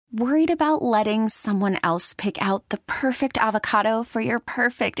Worried about letting someone else pick out the perfect avocado for your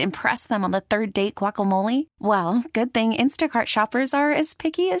perfect impress them on the third date guacamole? Well, good thing Instacart shoppers are as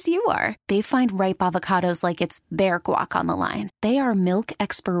picky as you are. They find ripe avocados like it's their guac on the line. They are milk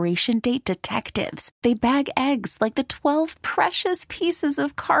expiration date detectives. They bag eggs like the 12 precious pieces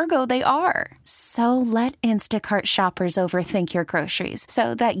of cargo they are. So let Instacart shoppers overthink your groceries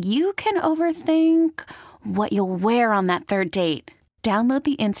so that you can overthink what you'll wear on that third date. Download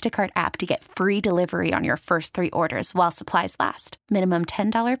the Instacart app to get free delivery on your first 3 orders while supplies last. Minimum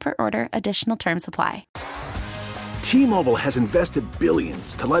 $10 per order. Additional terms apply. T-Mobile has invested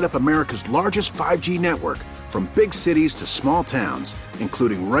billions to light up America's largest 5G network, from big cities to small towns,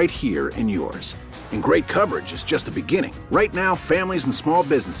 including right here in yours. And great coverage is just the beginning. Right now, families and small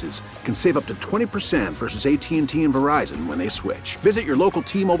businesses can save up to 20% versus AT&T and Verizon when they switch. Visit your local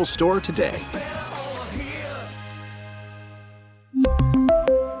T-Mobile store today.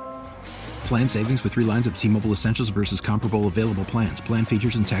 Plan savings with 3 lines of T-Mobile Essentials versus comparable available plans. Plan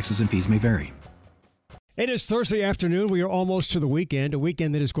features and taxes and fees may vary. It is Thursday afternoon. We are almost to the weekend, a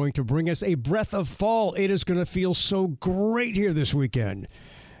weekend that is going to bring us a breath of fall. It is going to feel so great here this weekend.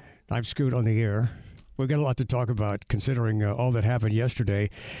 I'm Scoot on the air. We've got a lot to talk about considering all that happened yesterday.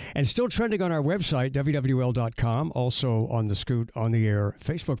 And still trending on our website, WWL.com, also on the Scoot on the Air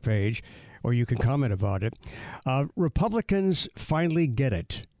Facebook page, or you can comment about it. Republicans finally get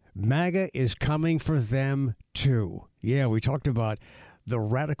it. MAGA is coming for them, too. Yeah, we talked about the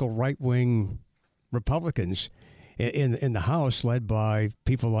radical right-wing Republicans in the House, led by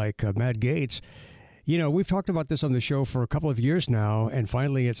people like Matt Gaetz. You know, we've talked about this on the show for a couple of years now, and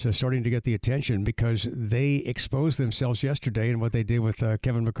finally it's starting to get the attention because they exposed themselves yesterday in what they did with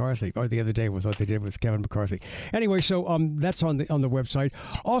Kevin McCarthy, or the other day with what they did with Kevin McCarthy. Anyway, so that's on the website.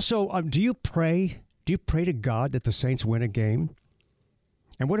 Also, do you pray? Do you pray to God that the Saints win a game?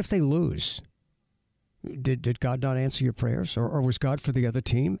 And what if they lose? Did God not answer your prayers? Or was God for the other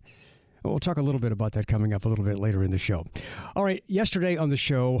team? We'll talk a little bit about that coming up a little bit later in the show. All right, yesterday on the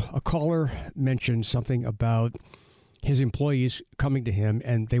show, a caller mentioned something about his employees coming to him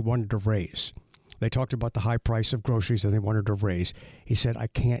and they wanted a raise. They talked about the high price of groceries and they wanted a raise. He said, I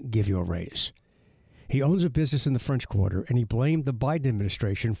can't give you a raise. He owns a business in the French Quarter and he blamed the Biden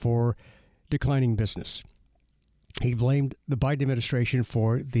administration for declining business. He blamed the Biden administration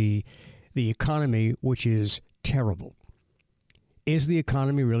for the economy, which is terrible. Is the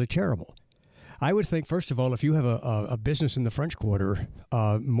economy really terrible? I would think, first of all, if you have a business in the French Quarter,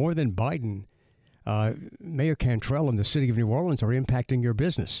 more than Biden, Mayor Cantrell and the city of New Orleans are impacting your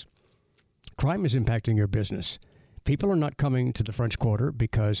business. Crime is impacting your business. People are not coming to the French Quarter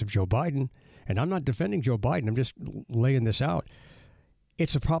because of Joe Biden. And I'm not defending Joe Biden. I'm just laying this out.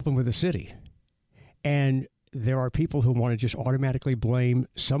 It's a problem with the city. And there are people who want to just automatically blame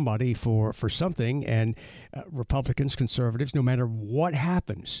somebody for something, and Republicans, conservatives, no matter what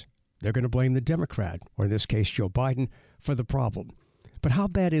happens, they're going to blame the Democrat, or in this case, Joe Biden, for the problem. But how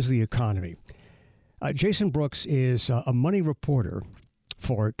bad is the economy? Jason Brooks is a money reporter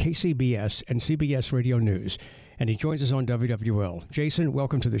for KCBS and CBS Radio News, and he joins us on WWL. Jason,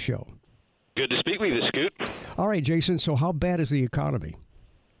 welcome to the show. Good to speak with you, Scoot. All right, Jason, so how bad is the economy?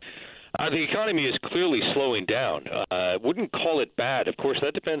 The economy is clearly slowing down. Wouldn't call it bad. Of course,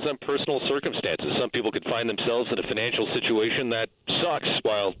 that depends on personal circumstances. Some people could find themselves in a financial situation that sucks,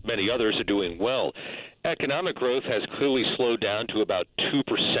 while many others are doing well. Economic growth has clearly slowed down to about 2%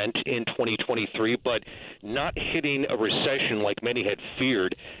 in 2023, but not hitting a recession like many had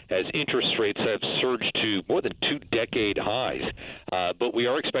feared, as interest rates have surged to more than 2-decade highs. But we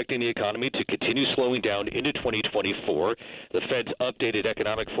are expecting the economy to continue slowing down into 2024. The Fed's updated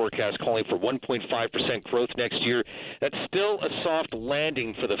economic forecast calling for 1.5% growth next year. That's still a soft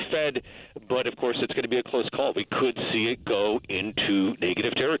landing for the Fed, but of course it's going to be a close call. We could see it go into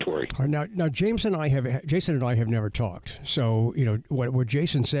negative territory. Now, Jason and I have never talked. So, you know, what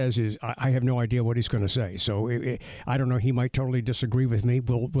Jason says is I have no idea what he's going to say. So I don't know. He might totally disagree with me.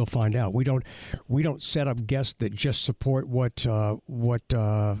 We'll find out. We don't set up guests that just support what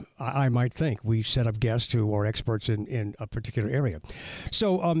I might think. We set up guests who are experts in a particular area.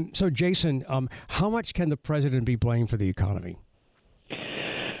 So Jason, how much can the president be blamed for the economy?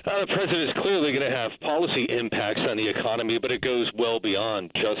 The president is clearly going to have policy impacts on the economy, but it goes well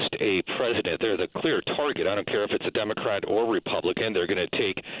beyond just a president. They're the clear target. I don't care if it's a Democrat or Republican. They're going to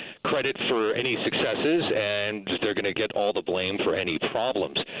take credit for any successes, and they're going to get all the blame for any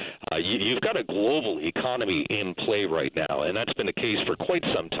problems. You've got a global economy in play right now, and that's been the case for quite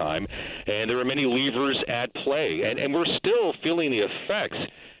some time. And there are many levers at play, and we're still feeling the effects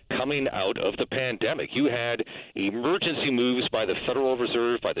coming out of the pandemic. You had emergency moves by the Federal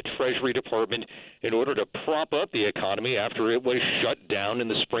Reserve, by the Treasury Department, in order to prop up the economy after it was shut down in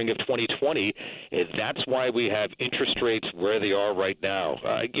the spring of 2020. And that's why we have interest rates where they are right now.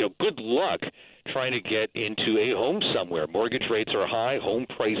 Good luck trying to get into a home somewhere. Mortgage rates are high, home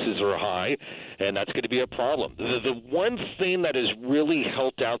prices are high, and that's going to be a problem. The one thing that has really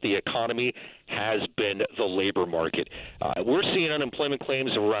helped out the economy has been the labor market. We're seeing unemployment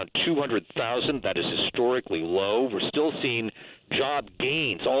claims of around 200,000. That is historically low. We're still seeing job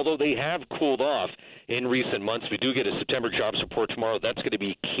gains, although they have cooled off in recent months. We do get a September jobs report tomorrow. That's going to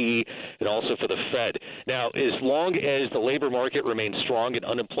be key, and also for the Fed. Now, as long as the labor market remains strong and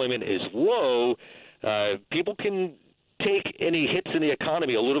unemployment is low, people can take any hits in the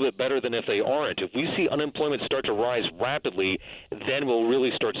economy a little bit better than if they aren't. If we see unemployment start to rise rapidly, then we'll really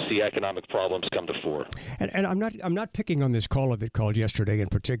start to see economic problems come to fore. And I'm not picking on this caller that called yesterday in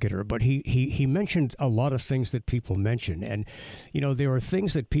particular, but he mentioned a lot of things that people mention. And, there are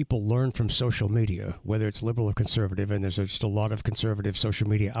things that people learn from social media, whether it's liberal or conservative, and there's just a lot of conservative social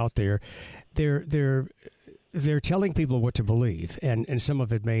media out there. They're telling people what to believe, and some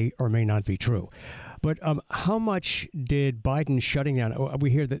of it may or may not be true. But how much did Biden shutting down?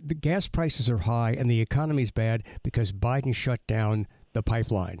 We hear that the gas prices are high and the economy's bad because Biden shut down the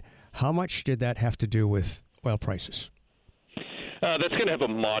pipeline. How much did that have to do with oil prices? That's going to have a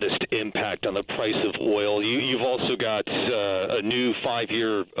modest impact on the price of oil. You've also got a new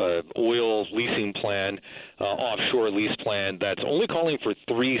 5-year oil leasing plan, offshore lease plan, that's only calling for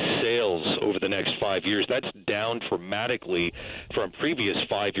 3 sales over the next 5 years. That's down dramatically from previous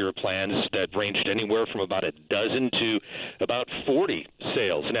 5-year plans that ranged anywhere from about a dozen to about 40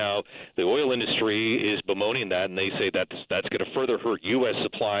 sales. Now, the oil industry is bemoaning that, and they say that's going to further hurt U.S.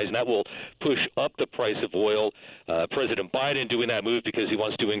 supplies, and that will push up the price of oil. President Biden doing that move because he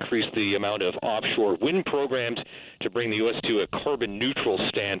wants to increase the amount of offshore wind programs to bring the U.S. to a carbon neutral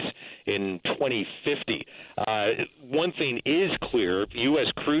stance in 2050. One thing is clear, U.S.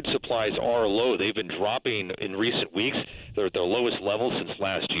 crude supplies are low. They've been dropping in recent weeks. They're at their lowest level since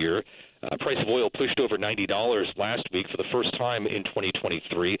last year. Price of oil pushed over $90 last week for the first time in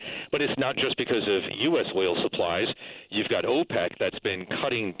 2023. But it's not just because of U.S. oil supplies. You've got OPEC that's been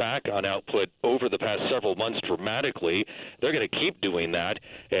cutting back on output over the past several months dramatically. They're going to keep doing that,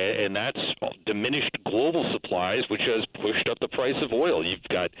 and that's diminished global supplies, which has pushed up the price of oil. You've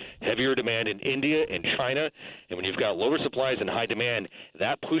got heavier demand in India and China, and when you've got lower supplies and high demand,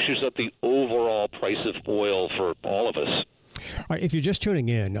 that pushes up the overall price of oil for all of us. All right, if you're just tuning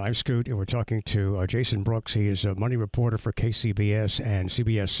in, I'm Scoot, and we're talking to Jason Brooks. He is a money reporter for KCBS and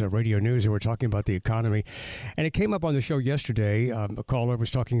CBS Radio News, and we're talking about the economy. And it came up on the show yesterday. A caller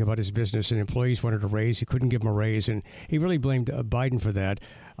was talking about his business, and employees wanted a raise. He couldn't give them a raise, and he really blamed Biden for that.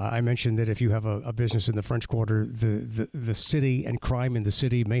 I mentioned that if you have a business in the French Quarter, the city and crime in the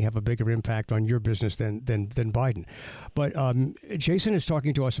city may have a bigger impact on your business than Biden. But Jason is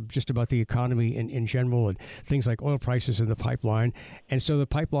talking to us just about the economy in general and things like oil prices and the pipeline. And so the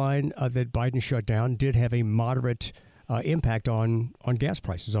pipeline that Biden shut down did have a moderate impact on gas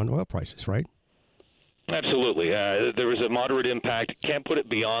prices, on oil prices, right? Absolutely. There was a moderate impact. Can't put it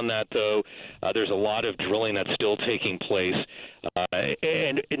beyond that, though. There's a lot of drilling that's still taking place.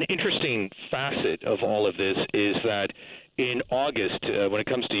 And an interesting facet of all of this is that in August, when it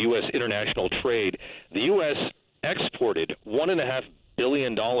comes to U.S. international trade, the U.S. exported $1.5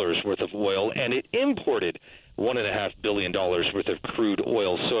 billion worth of oil, and it imported $1.5 billion worth of crude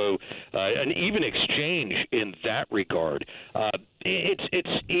oil. So an even exchange in that regard.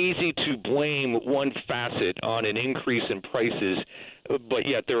 It's easy to blame one facet on an increase in prices, but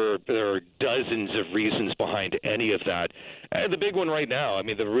yet there are dozens of reasons behind any of that. The big one right now, I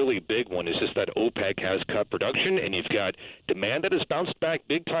mean, the really big one is just that OPEC has cut production, and you've got demand that has bounced back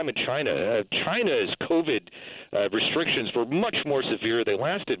big time in China. China's COVID restrictions were much more severe. They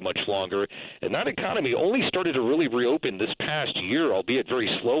lasted much longer, and that economy only started to really reopen this past year, albeit very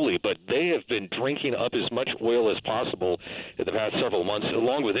slowly, but they have been drinking up as much oil as possible in the past several months,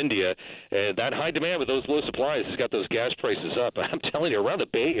 along with India. And that high demand with those low supplies has got those gas prices up. I'm telling you, around the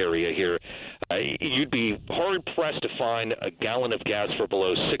Bay Area here, you'd be hard-pressed to find a gallon of gas for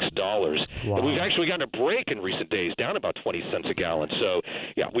below $6. Wow. And we've actually gotten a break in recent days, down about 20 cents a gallon. So,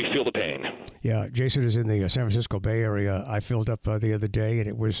 yeah, we feel the pain. Yeah, Jason is in the San Francisco Bay Area. I filled up the other day, and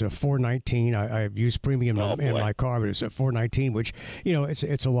it was $4.19. I used premium in my car, but it's $4.19, which,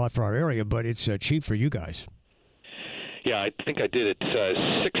 it's a lot for our area, but it's cheap for you guys. Yeah, I think I did it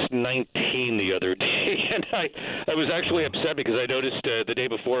 $6.19 the other day, and I was actually upset because I noticed the day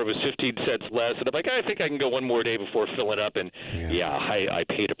before it was 15 cents less, and I'm like, I think I can go one more day before filling up, and I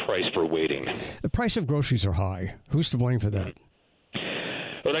paid a price for waiting. The price of groceries are high. Who's to blame for that?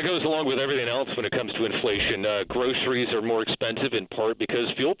 Well, that goes along with everything else when it comes to inflation. Groceries are more expensive in part because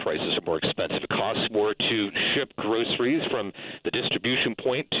fuel prices are more expensive. It costs more to ship groceries from the distribution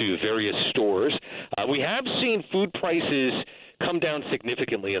point to various stores. We have seen food prices come down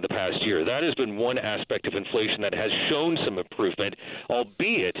significantly in the past year. That has been one aspect of inflation that has shown some improvement,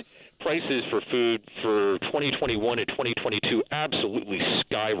 albeit prices for food for 2021 and 2022 absolutely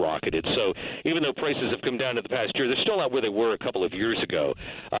skyrocketed. So even though prices have come down in the past year, they're still not where they were a couple of years ago.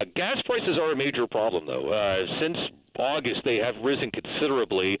 Gas prices are a major problem, though. Since August, they have risen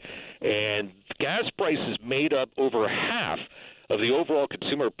considerably, and gas prices made up over half of the overall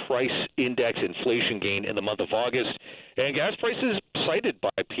consumer price index inflation gain in the month of August. And gas prices cited by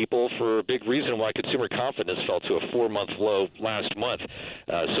people for a big reason why consumer confidence fell to a 4-month low last month.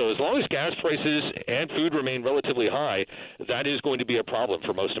 So as long as gas prices and food remain relatively high, that is going to be a problem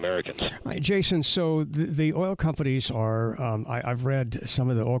for most Americans. Right, Jason, so the oil companies are, I've read some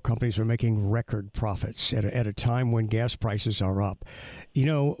of the oil companies are making record profits at a time when gas prices are up. You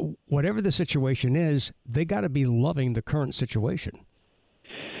know, whatever the situation is, they got to be loving the current situation.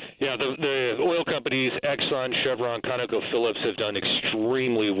 Yeah, the oil companies, Exxon, Chevron, ConocoPhillips, have done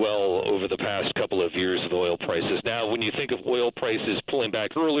extremely well over the past couple of years with oil prices. Now, when you think of oil prices pulling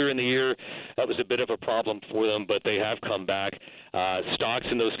back earlier in the year, that was a bit of a problem for them, but they have come back. Stocks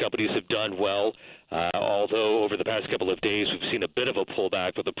in those companies have done well. Although over the past couple of days we've seen a bit of a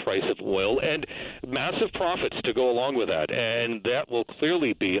pullback with the price of oil and massive profits to go along with that. And that will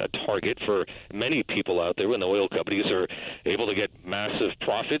clearly be a target for many people out there when the oil companies are able to get massive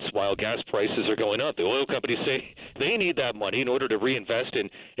profits while gas prices are going up. The oil companies say they need that money in order to reinvest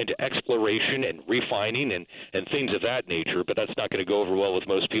into exploration and refining and things of that nature, but that's not going to go over well with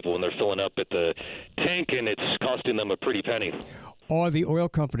most people when they're filling up at the tank and it's costing them a pretty penny. Are the oil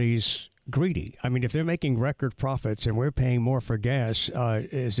companies greedy? I mean, if they're making record profits and we're paying more for gas,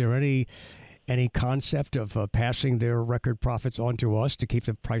 is there any concept of passing their record profits on to us to keep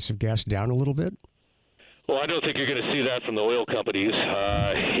the price of gas down a little bit? Well, I don't think you're going to see that from the oil companies.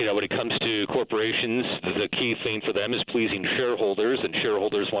 When it comes to corporations, the key thing for them is pleasing shareholders, and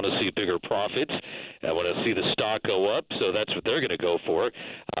shareholders want to see bigger profits. They want to see the stock go up, so that's what they're going to go for.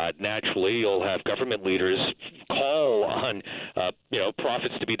 Naturally, you'll have government leaders call on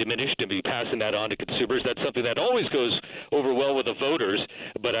profits to be diminished and be passing that on to consumers. That's something that always goes over well with the voters,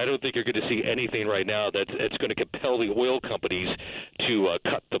 but I don't think you're going to see anything right now that's going to compel the oil companies to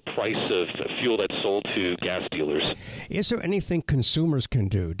cut the price of fuel that's sold to gas dealers. Is there anything consumers can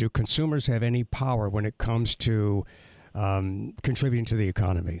do? Do consumers have any power when it comes to contributing to the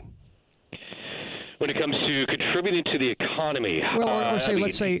economy? When it comes to contributing to the economy,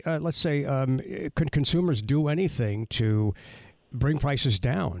 let's say, could consumers do anything to bring prices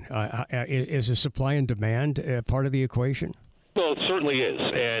down? Is the supply and demand part of the equation? Well, it certainly is.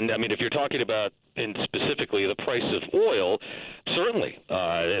 And, I mean, if you're talking about, and specifically the price of oil, certainly,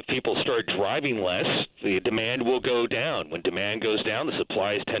 if people start driving less, the demand will go down. When demand goes down, the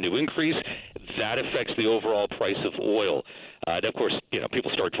supplies tend to increase. That affects the overall price of oil. And of course,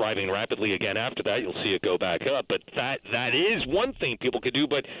 people start driving rapidly again after that. You'll see it go back up. But that is one thing people could do,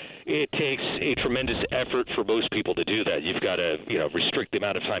 but it takes a tremendous effort for most people to do that. You've got to, restrict the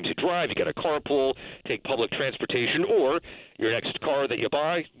amount of times you drive. You got to carpool, take public transportation, or your next car that you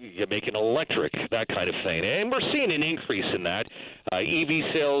buy, you make it electric, that kind of thing. And we're seeing an increase in that.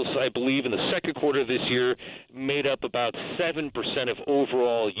 EV sales, I believe, in the second quarter of this year made up about 7% of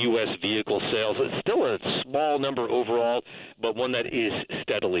overall U.S. vehicle sales. It's still a small number overall, but one that is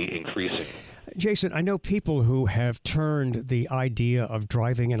steadily increasing. Jason, I know people who have turned the idea of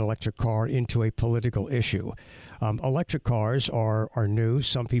driving an electric car into a political issue. Electric cars are new.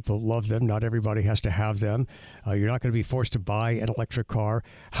 Some people love them. Not everybody has to have them. You're not going to be forced to buy an electric car.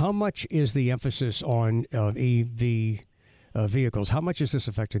 How much is the emphasis on EV vehicles? How much is this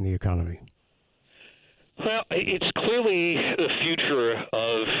affecting the economy? Well, it's clearly the future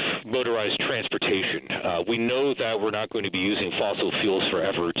of motorized transportation. We know that we're not going to be using fossil fuels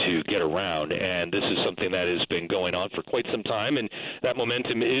forever to get around, and this is something that has been going on for quite some time, and that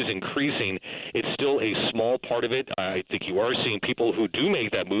momentum is increasing. It's still a small part of it. I think you are seeing people who do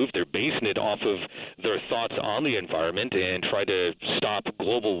make that move. They're basing it off of their thoughts on the environment and try to stop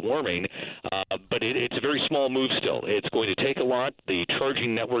global warming. but it's a very small move still. It's going to take a lot. The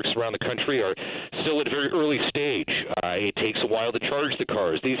charging networks around the country are still at a very early stage. It takes a while to charge the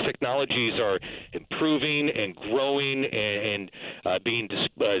cars. These technologies are improving and growing and being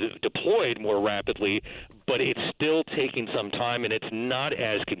deployed more rapidly, but it's still taking some time, and it's not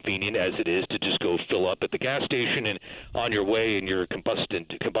as convenient as it is to just go fill up at the gas station and on your way in your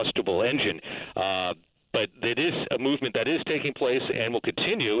combustible engine. But it is a movement that is taking place and will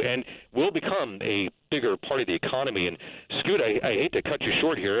continue and will become a bigger part of the economy. And, Scoot, I hate to cut you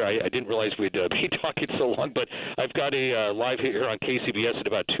short here. I didn't realize we'd be talking so long, but I've got a live hit here on KCBS in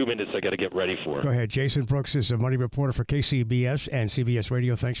about 2 minutes I got to get ready for. Go ahead. Jason Brooks is a money reporter for KCBS and CBS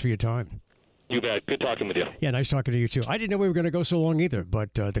Radio. Thanks for your time. You bet. Good talking with you. Yeah, nice talking to you, too. I didn't know we were going to go so long either,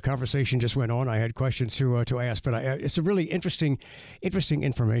 but the conversation just went on. I had questions to ask, but it's a really interesting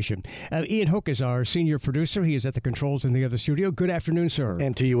information. Ian Hook is our senior producer. He is at the controls in the other studio. Good afternoon, sir.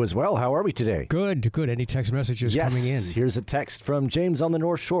 And to you as well. How are we today? Good. Any text messages coming in? Here's a text from James on the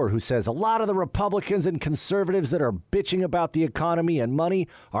North Shore who says, a lot of the Republicans and conservatives that are bitching about the economy and money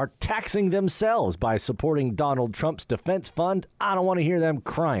are taxing themselves by supporting Donald Trump's defense fund. I don't want to hear them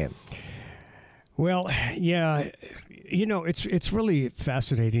crying. Well, yeah, it's really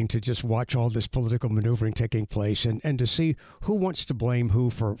fascinating to just watch all this political maneuvering taking place and to see who wants to blame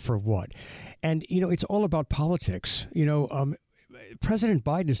who for what. And, it's all about politics. President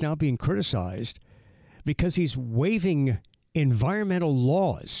Biden is now being criticized because he's waiving environmental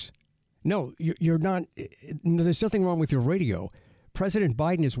laws. No, you're not. There's nothing wrong with your radio. President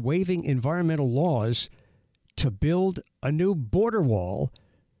Biden is waiving environmental laws to build a new border wall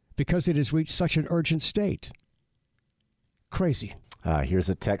because it has reached such an urgent state. Crazy. Here's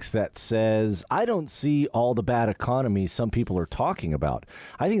a text that says, I don't see all the bad economy some people are talking about.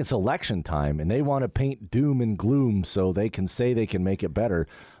 I think it's election time, and they want to paint doom and gloom so they can say they can make it better.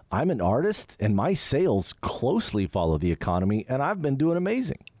 I'm an artist, and my sales closely follow the economy, and I've been doing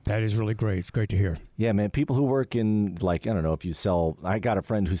amazing. That is really great. It's great to hear. Yeah, man, people who work in, I don't know if you sell, I got a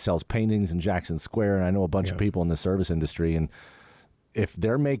friend who sells paintings in Jackson Square, and I know a bunch of people in the service industry, and if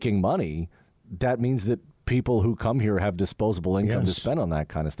they're making money, that means that people who come here have disposable income to spend on that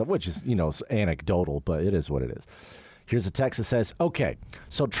kind of stuff, which is, anecdotal, but it is what it is. Here's a text that says, okay,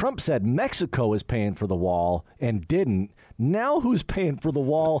 so Trump said Mexico is paying for the wall and didn't. Now who's paying for the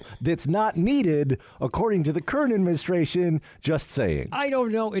wall that's not needed, according to the current administration? Just saying. I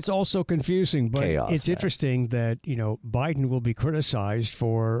don't know. It's all so confusing, but Chaos, it's interesting that, Biden will be criticized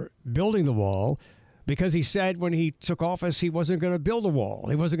for building the wall because he said when he took office he wasn't going to build a wall.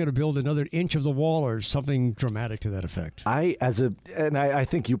 He wasn't going to build another inch of the wall or something dramatic to that effect. I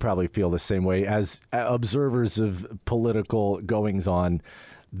think you probably feel the same way as observers of political goings-on.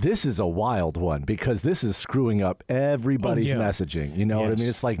 This is a wild one because this is screwing up everybody's messaging. You know what I mean?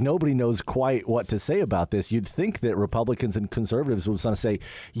 It's like nobody knows quite what to say about this. You'd think that Republicans and conservatives would want to say,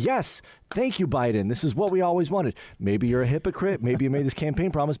 yes, thank you, Biden. This is what we always wanted. Maybe you're a hypocrite. Maybe you made this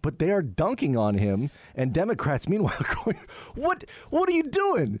campaign promise, but they are dunking on him. And Democrats, meanwhile, going, what are you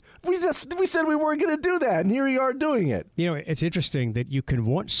doing? We said we weren't going to do that, and here you are doing it. It's interesting that you can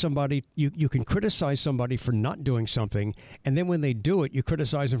want somebody, you can criticize somebody for not doing something, and then when they do it, you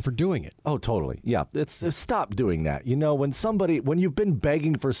criticize them for doing it. Oh, totally. Yeah, stop doing that. When you've been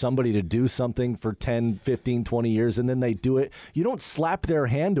begging for somebody to do something for 10, 15, 20 years, and then they do it, you don't slap their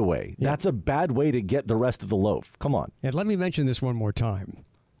hand away. Yeah. That's a bad way to get the rest of the loaf. Come on. And let me mention this one more time.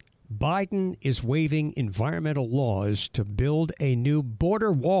 Biden is waiving environmental laws to build a new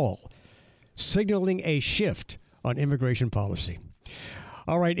border wall, signaling a shift on immigration policy.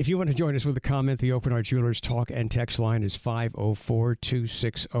 All right, if you want to join us with a comment, the Open Art Jewelers talk and text line is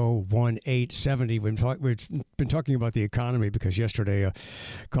 504-260-1870. We've been talking about the economy because yesterday a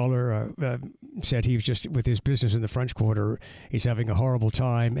caller said he was just, with his business in the French Quarter, he's having a horrible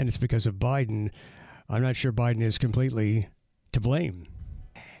time, and it's because of Biden. I'm not sure Biden is completely to blame.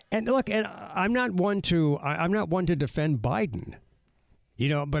 And look, and I'm not one to defend Biden.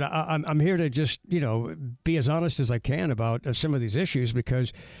 But I'm here to just, be as honest as I can about some of these issues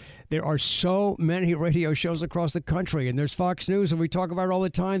because there are so many radio shows across the country and there's Fox News and we talk about it all the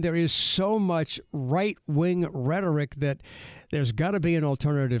time. There is so much right-wing rhetoric that there's got to be an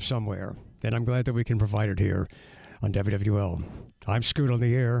alternative somewhere. And I'm glad that we can provide it here on WWL. I'm Scoot on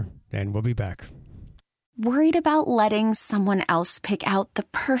the air and we'll be back. Worried about letting someone else pick out the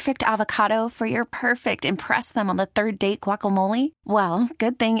perfect avocado for your perfect impress them on the third date guacamole? Well,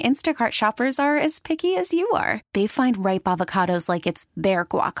 good thing Instacart shoppers are as picky as you are. They find ripe avocados like it's their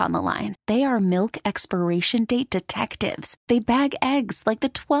guac on the line. They are milk expiration date detectives. They bag eggs like the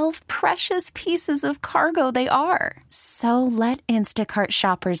 12 precious pieces of cargo they are. So let Instacart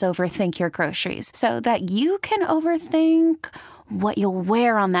shoppers overthink your groceries so that you can overthink what you'll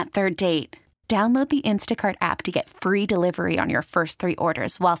wear on that third date. Download the Instacart app to get free delivery on your first 3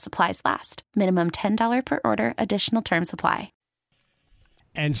 orders while supplies last. Minimum $10 per order. Additional terms apply.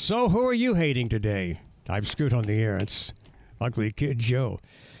 And so who are you hating today? I'm Scoot on the air. It's Ugly Kid Joe.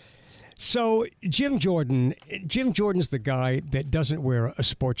 So Jim Jordan's the guy that doesn't wear a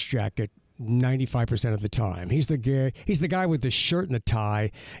sports jacket 95% of the time. He's the guy with the shirt and the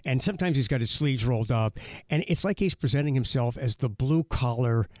tie, and sometimes he's got his sleeves rolled up, and it's like he's presenting himself as the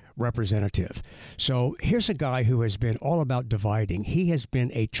blue-collar representative. So here's a guy who has been all about dividing. He has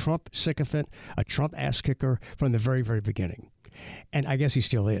been a Trump sycophant, a Trump ass-kicker from the very, very beginning. And I guess he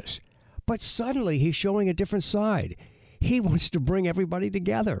still is. But suddenly he's showing a different side. He wants to bring everybody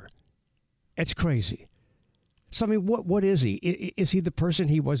together. It's crazy. So, I mean, what is he? Is he the person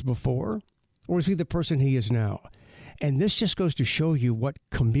he was before? Or is he the person he is now? And this just goes to show you what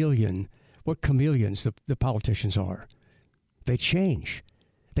chameleons the politicians are. They change.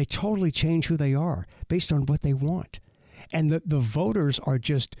 They totally change who they are based on what they want. And the voters are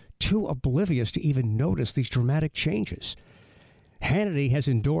just too oblivious to even notice these dramatic changes. Hannity has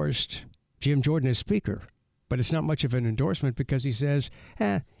endorsed Jim Jordan as Speaker, but it's not much of an endorsement because he says,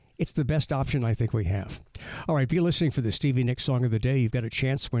 it's the best option I think we have. All right, be listening for the Stevie Nicks Song of the Day. You've got a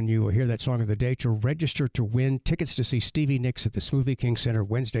chance when you hear that Song of the Day to register to win tickets to see Stevie Nicks at the Smoothie King Center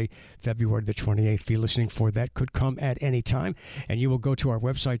Wednesday, February the 28th. Be listening for that. Could come at any time. And you will go to our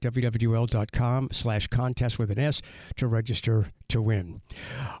website, wwl.com/contest with an S to register to win.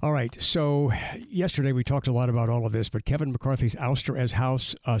 All right, so yesterday we talked a lot about all of this, but Kevin McCarthy's ouster as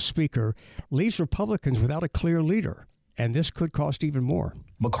House Speaker leaves Republicans without a clear leader. And this could cost even more.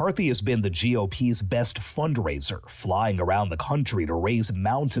 McCarthy has been the GOP's best fundraiser, flying around the country to raise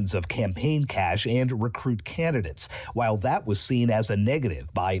mountains of campaign cash and recruit candidates, while that was seen as a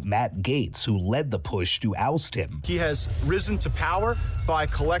negative by Matt Gaetz, who led the push to oust him. He has risen to power by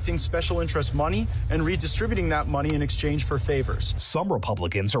collecting special interest money and redistributing that money in exchange for favors. Some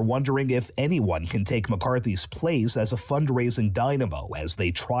Republicans are wondering if anyone can take McCarthy's place as a fundraising dynamo as they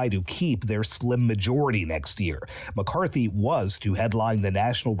try to keep their slim majority next year. McCarthy was to headline the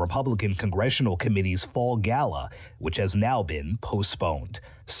National Republican Congressional Committee's Fall Gala, which has now been postponed.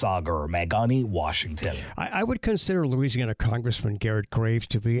 Sagar Magani, Washington. I would consider Louisiana Congressman Garrett Graves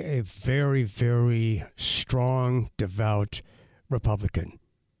to be a very, very strong, devout Republican.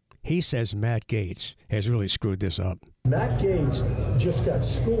 He says Matt Gaetz has really screwed this up. Matt Gaetz just got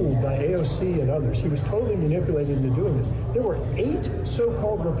schooled by AOC and others. He was totally manipulated into doing this. There were 8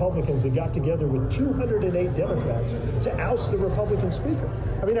 so-called Republicans that got together with 208 Democrats to oust the Republican speaker.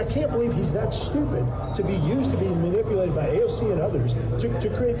 I mean, I can't believe he's that stupid to be used to be manipulated by AOC and others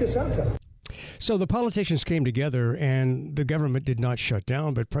to create this outcome. So the politicians came together and the government did not shut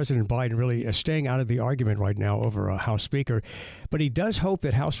down, but President Biden really is staying out of the argument right now over a House Speaker. But he does hope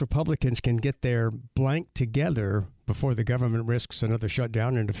that House Republicans can get their blank together before the government risks another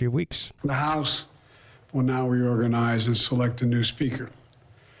shutdown in a few weeks. The House will now reorganize and select a new Speaker.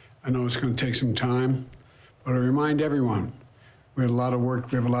 I know it's going to take some time, but I remind everyone, we have a lot of work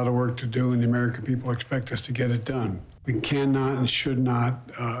to do, and the American people expect us to get it done. We cannot and should not,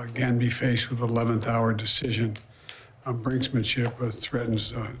 again, be faced with an 11th hour decision of brinksmanship that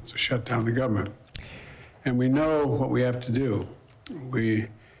threatens to shut down the government. And we know what we have to do. We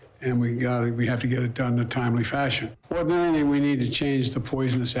have to get it done in a timely fashion. More than anything, we need to change the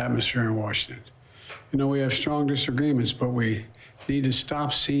poisonous atmosphere in Washington. You know, we have strong disagreements, but we need to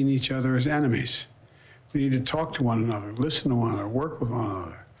stop seeing each other as enemies. We need to talk to one another, listen to one another, work with one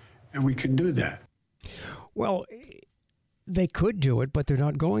another, and we can do that. Well, they could do it, but they're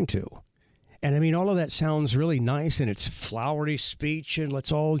not going to. And I mean, all of that sounds really nice, and it's flowery speech, and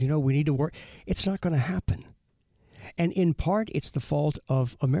let's all, we need to work. It's not going to happen. And in part, it's the fault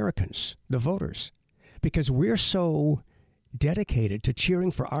of Americans, the voters, because we're so dedicated to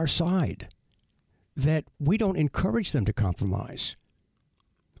cheering for our side that we don't encourage them to compromise.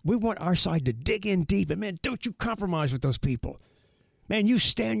 We want our side to dig in deep, and man, don't you compromise with those people. Man, you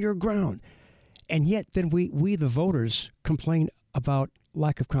stand your ground. And yet then we the voters, complain about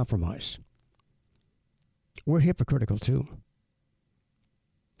lack of compromise. We're hypocritical, too.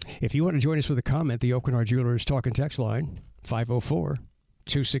 If you want to join us with a comment, the Oakenard Jewelers Talk and Text line, 504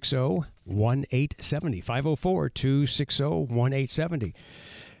 504-260-1870. 504-260-1870.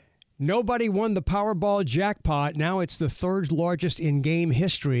 Nobody won the Powerball jackpot. Now it's the third largest in game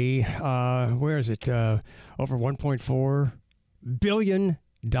history. Where is it? Over $1.4 billion.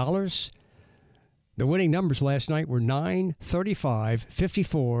 The winning numbers last night were 9, 35,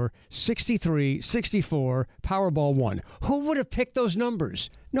 54, 63, 64, Powerball 1. Who would have picked those numbers?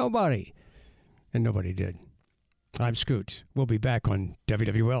 Nobody. And nobody did. I'm Scoot. We'll be back on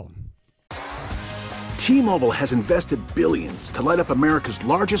WWL. T-Mobile has invested billions to light up America's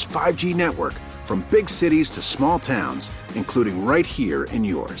largest 5G network, from big cities to small towns, including right here in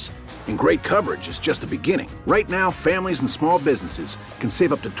yours. And great coverage is just the beginning. Right now, families and small businesses can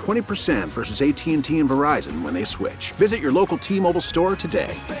save up to 20% versus AT&T and Verizon when they switch. Visit your local T-Mobile store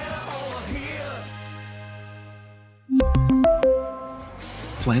today.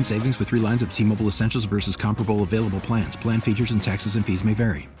 Plan savings with 3 lines of T-Mobile Essentials versus comparable available plans. Plan features and taxes and fees may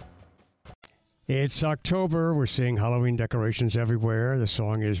vary. It's October. We're seeing Halloween decorations everywhere. The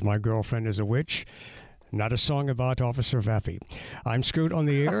song is My Girlfriend is a Witch. Not a song about Officer Vappy. I'm Scoot on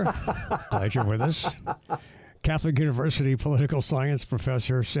the air. Glad you're with us. Catholic University political science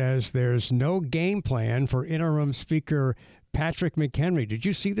professor says there's no game plan for interim Speaker Patrick McHenry. Did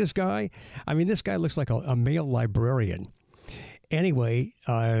you see this guy? I mean, this guy looks like a male librarian. Anyway,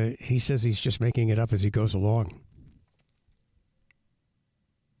 he says he's just making it up as he goes along.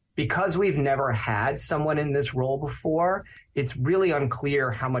 Because we've never had someone in this role before, it's really unclear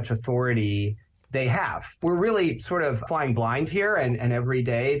how much authority they have. We're really sort of flying blind here, and every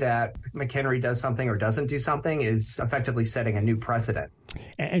day that McHenry does something or doesn't do something is effectively setting a new precedent.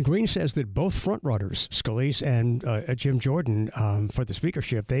 And Green says that both frontrunners, Scalise and Jim Jordan, for the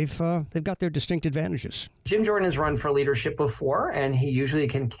speakership, they've got their distinct advantages. Jim Jordan has run for leadership before, and he usually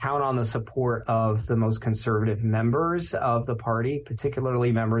can count on the support of the most conservative members of the party,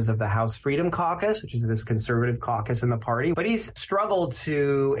 particularly members of the House Freedom Caucus, which is this conservative caucus in the party. But he's struggled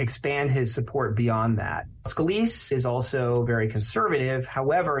to expand his support beyond that. Scalise is also very conservative.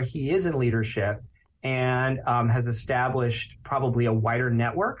 However, he is in leadership and has established probably a wider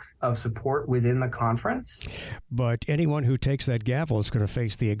network of support within the conference. But anyone who takes that gavel is going to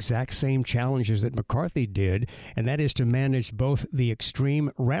face the exact same challenges that McCarthy did, and that is to manage both the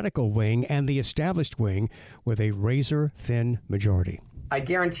extreme radical wing and the established wing with a razor-thin majority. I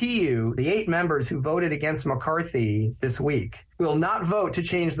guarantee you the 8 members who voted against McCarthy this week will not vote to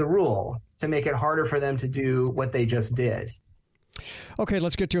change the rule to make it harder for them to do what they just did. Okay,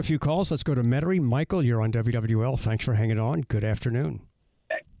 let's get to a few calls. Let's go to Metairie. Michael, you're on WWL. Thanks for hanging on. Good afternoon.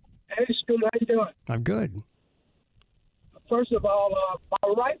 Hey, Scoot, how you doing? I'm good. First of all, my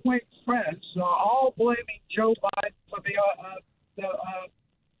right-wing friends are all blaming Joe Biden for the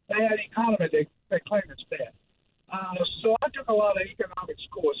bad economy they claim it's bad. So I took a lot of economics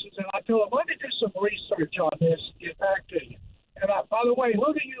courses, and I told them, let me do some research on this and get back to you. And by the way,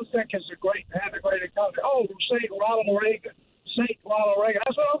 who do you think had a great economy? Oh, Ronald Reagan. I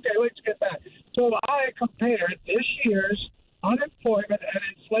said, okay, let's get that. So I compared this year's unemployment and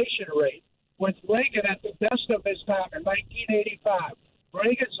inflation rate with Reagan at the best of his time in 1985.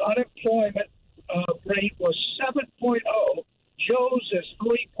 Reagan's unemployment rate was 7.0. Joe's is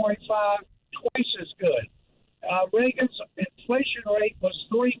 3.5, twice as good. Reagan's inflation rate was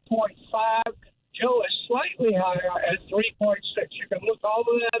 3.5. Joe is slightly higher at 3.6. You can look all of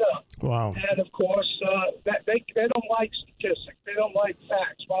that up. Wow. And, of course, they don't like statistics. They don't like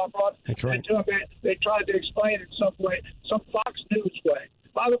facts. Well, I brought That's right. to them, they tried to explain it some way, some Fox News way.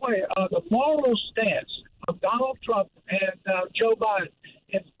 By the way, the moral stance of Donald Trump and Joe Biden,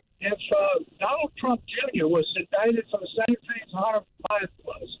 if Donald Trump Jr. was indicted for the same things Harvey Biden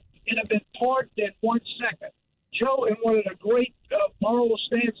was, it'd have been pardoned in 1 second. Joe, in one of the great moral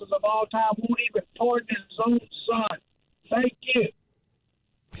stances of all time, won't even pardon his own son. Thank you.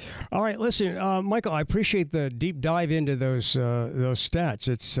 All right, listen, Michael, I appreciate the deep dive into those stats.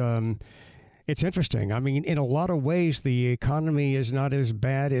 It's interesting. I mean, in a lot of ways, the economy is not as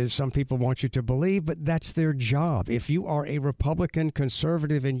bad as some people want you to believe, but that's their job. If you are a Republican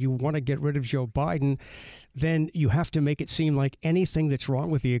conservative and you want to get rid of Joe Biden, then you have to make it seem like anything that's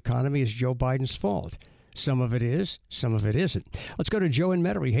wrong with the economy is Joe Biden's fault. Some of it is, some of it isn't. Let's go to Joe in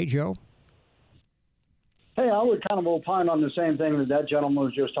Metairie. Hey, Joe. Hey, I would kind of opine on the same thing that gentleman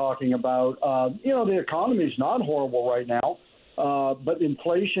was just talking about. The economy is not horrible right now, but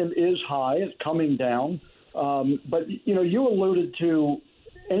inflation is high. It's coming down. But you alluded to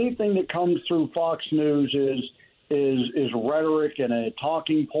anything that comes through Fox News is rhetoric and a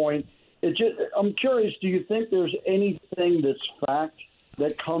talking point. I'm curious, do you think there's anything that's fact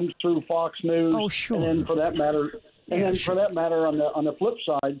that comes through Fox News? Oh, sure. And then for that matter, And then for that matter, on the flip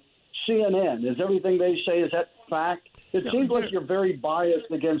side, CNN, is everything they say, is that fact? It seems like you're very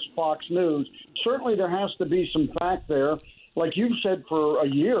biased against Fox News. Certainly there has to be some fact there. Like you've said for a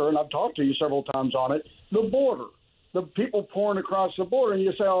year, and I've talked to you several times on it, the border. The people pouring across the border, and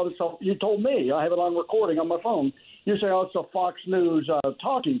you say, you told me, I have it on recording on my phone, you say, it's a Fox News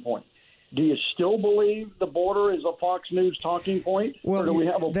talking point. Do you still believe the border is a Fox News talking point? Well, or do we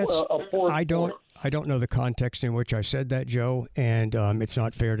have a fourth I don't know the context in which I said that, Joe, and it's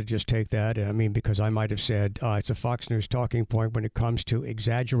not fair to just take that. I mean, because I might have said it's a Fox News talking point when it comes to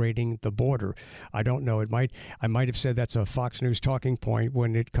exaggerating the border. I don't know. I might have said that's a Fox News talking point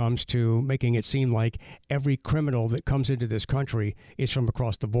when it comes to making it seem like every criminal that comes into this country is from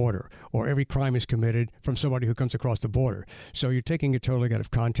across the border, or every crime is committed from somebody who comes across the border. So you're taking it totally out of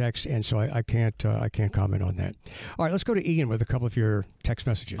context, and so I can't comment on that. All right, let's go to Ian with a couple of your text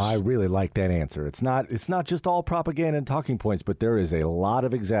messages. I really like that answer. It's not just all propaganda and talking points, but there is a lot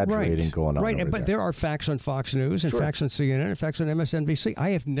of exaggerating going on. Right, but there are facts on Fox News and facts on CNN and facts on MSNBC. I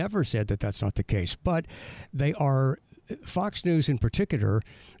have never said that that's not the case, but they are Fox News in particular,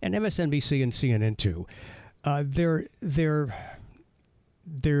 and MSNBC and CNN too.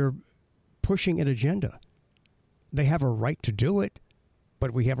 They're pushing an agenda. They have a right to do it,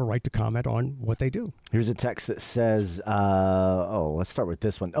 but we have a right to comment on what they do. Here's a text that says, let's start with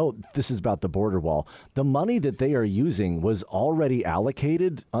this one. Oh, this is about the border wall. The money that they are using was already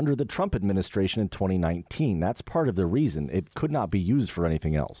allocated under the Trump administration in 2019. That's part of the reason. It could not be used for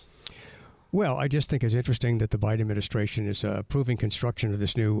anything else. Well, I just think it's interesting that the Biden administration is approving construction of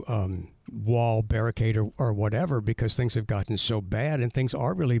this new wall, barricade, or whatever, because things have gotten so bad, and things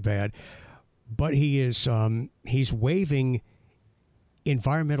are really bad. But he's waiving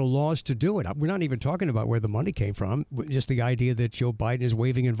environmental laws to do it. We're not even talking about where the money came from. Just the idea that Joe Biden is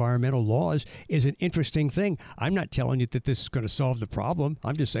waiving environmental laws is an interesting thing. I'm not telling you that this is going to solve the problem.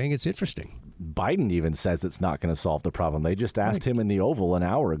 I'm just saying it's interesting. Biden even says it's not going to solve the problem. They just asked him in the Oval an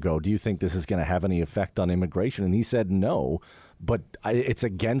hour ago, do you think this is going to have any effect on immigration? And he said no, but it's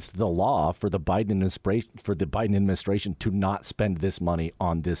against the law for the Biden administration to not spend this money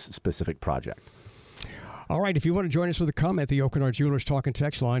on this specific project. All right, if you want to join us with a comment, the Oakenard Jewelers Talk and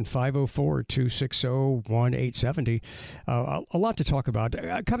Text line, 504-260-1870. A lot to talk about.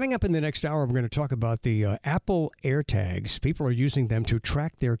 Coming up in the next hour, we're going to talk about the Apple AirTags. People are using them to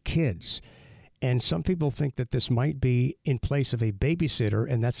track their kids. And some people think that this might be in place of a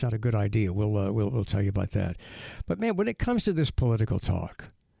babysitter, and that's not a good idea. We'll tell you about that. But, man, when it comes to this political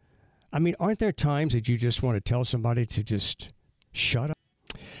talk, I mean, aren't there times that you just want to tell somebody to just shut up?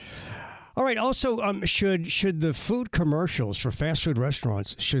 All right. Also, should the food commercials for fast food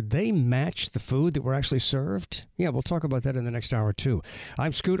restaurants, should they match the food that we're actually served? Yeah, we'll talk about that in the next hour, too.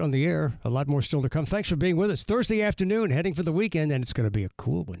 I'm Scoot on the air. A lot more still to come. Thanks for being with us. Thursday afternoon, heading for the weekend, and it's going to be a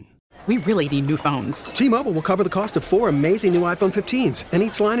cool one. We really need new phones. T-Mobile will cover the cost of 4 amazing new iPhone 15s, and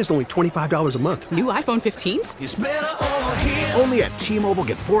each line is only $25 a month. New iPhone 15s? It's better over here. Only at T-Mobile,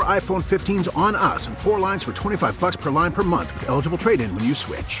 get 4 iPhone 15s on us and 4 lines for $25 per line per month with eligible trade-in when you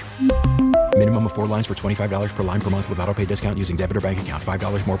switch. Minimum of 4 lines for $25 per line per month with autopay discount using debit or bank account.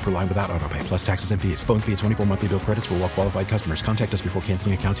 $5 more per line without autopay, plus taxes and fees. Phone fee at 24 monthly bill credits for well-qualified customers. Contact us before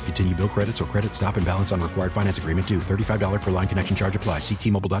canceling account to continue bill credits or credit stop and balance on required finance agreement due. $35 per line connection charge applies. See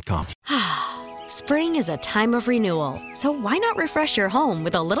T-Mobile.com. Spring is a time of renewal, so why not refresh your home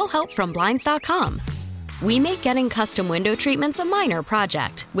with a little help from Blinds.com? We make getting custom window treatments a minor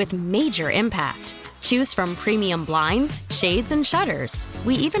project with major impact. Choose from premium blinds, shades, and shutters.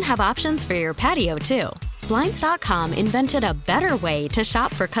 We even have options for your patio, too. Blinds.com invented a better way to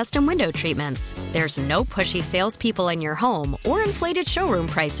shop for custom window treatments. There's no pushy salespeople in your home or inflated showroom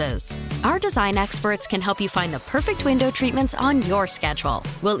prices. Our design experts can help you find the perfect window treatments on your schedule.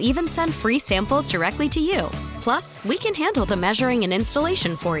 We'll even send free samples directly to you. Plus, we can handle the measuring and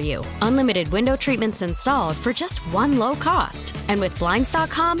installation for you. Unlimited window treatments installed for just one low cost. And with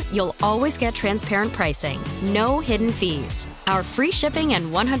Blinds.com, you'll always get transparent pricing. No hidden fees. Our free shipping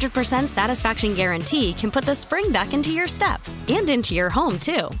and 100% satisfaction guarantee can put the spring back into your step and into your home,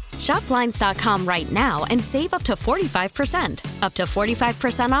 too. Shop Blinds.com right now and save up to 45%. Up to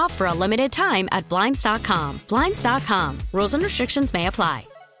 45% off for a limited time at Blinds.com. Blinds.com. Rules and restrictions may apply.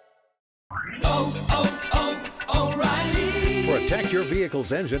 Protect your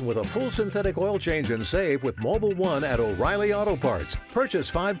vehicle's engine with a full synthetic oil change and save with Mobile One at O'Reilly Auto Parts. Purchase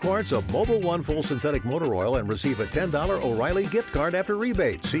 5 quarts of Mobile One full synthetic motor oil and receive a $10 O'Reilly gift card after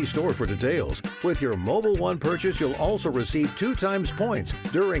rebate. See store for details. With your Mobile One purchase, you'll also receive 2 times points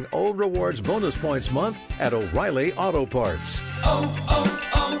during O Rewards Bonus Points Month at O'Reilly Auto Parts.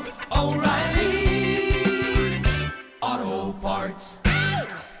 O'Reilly Parts.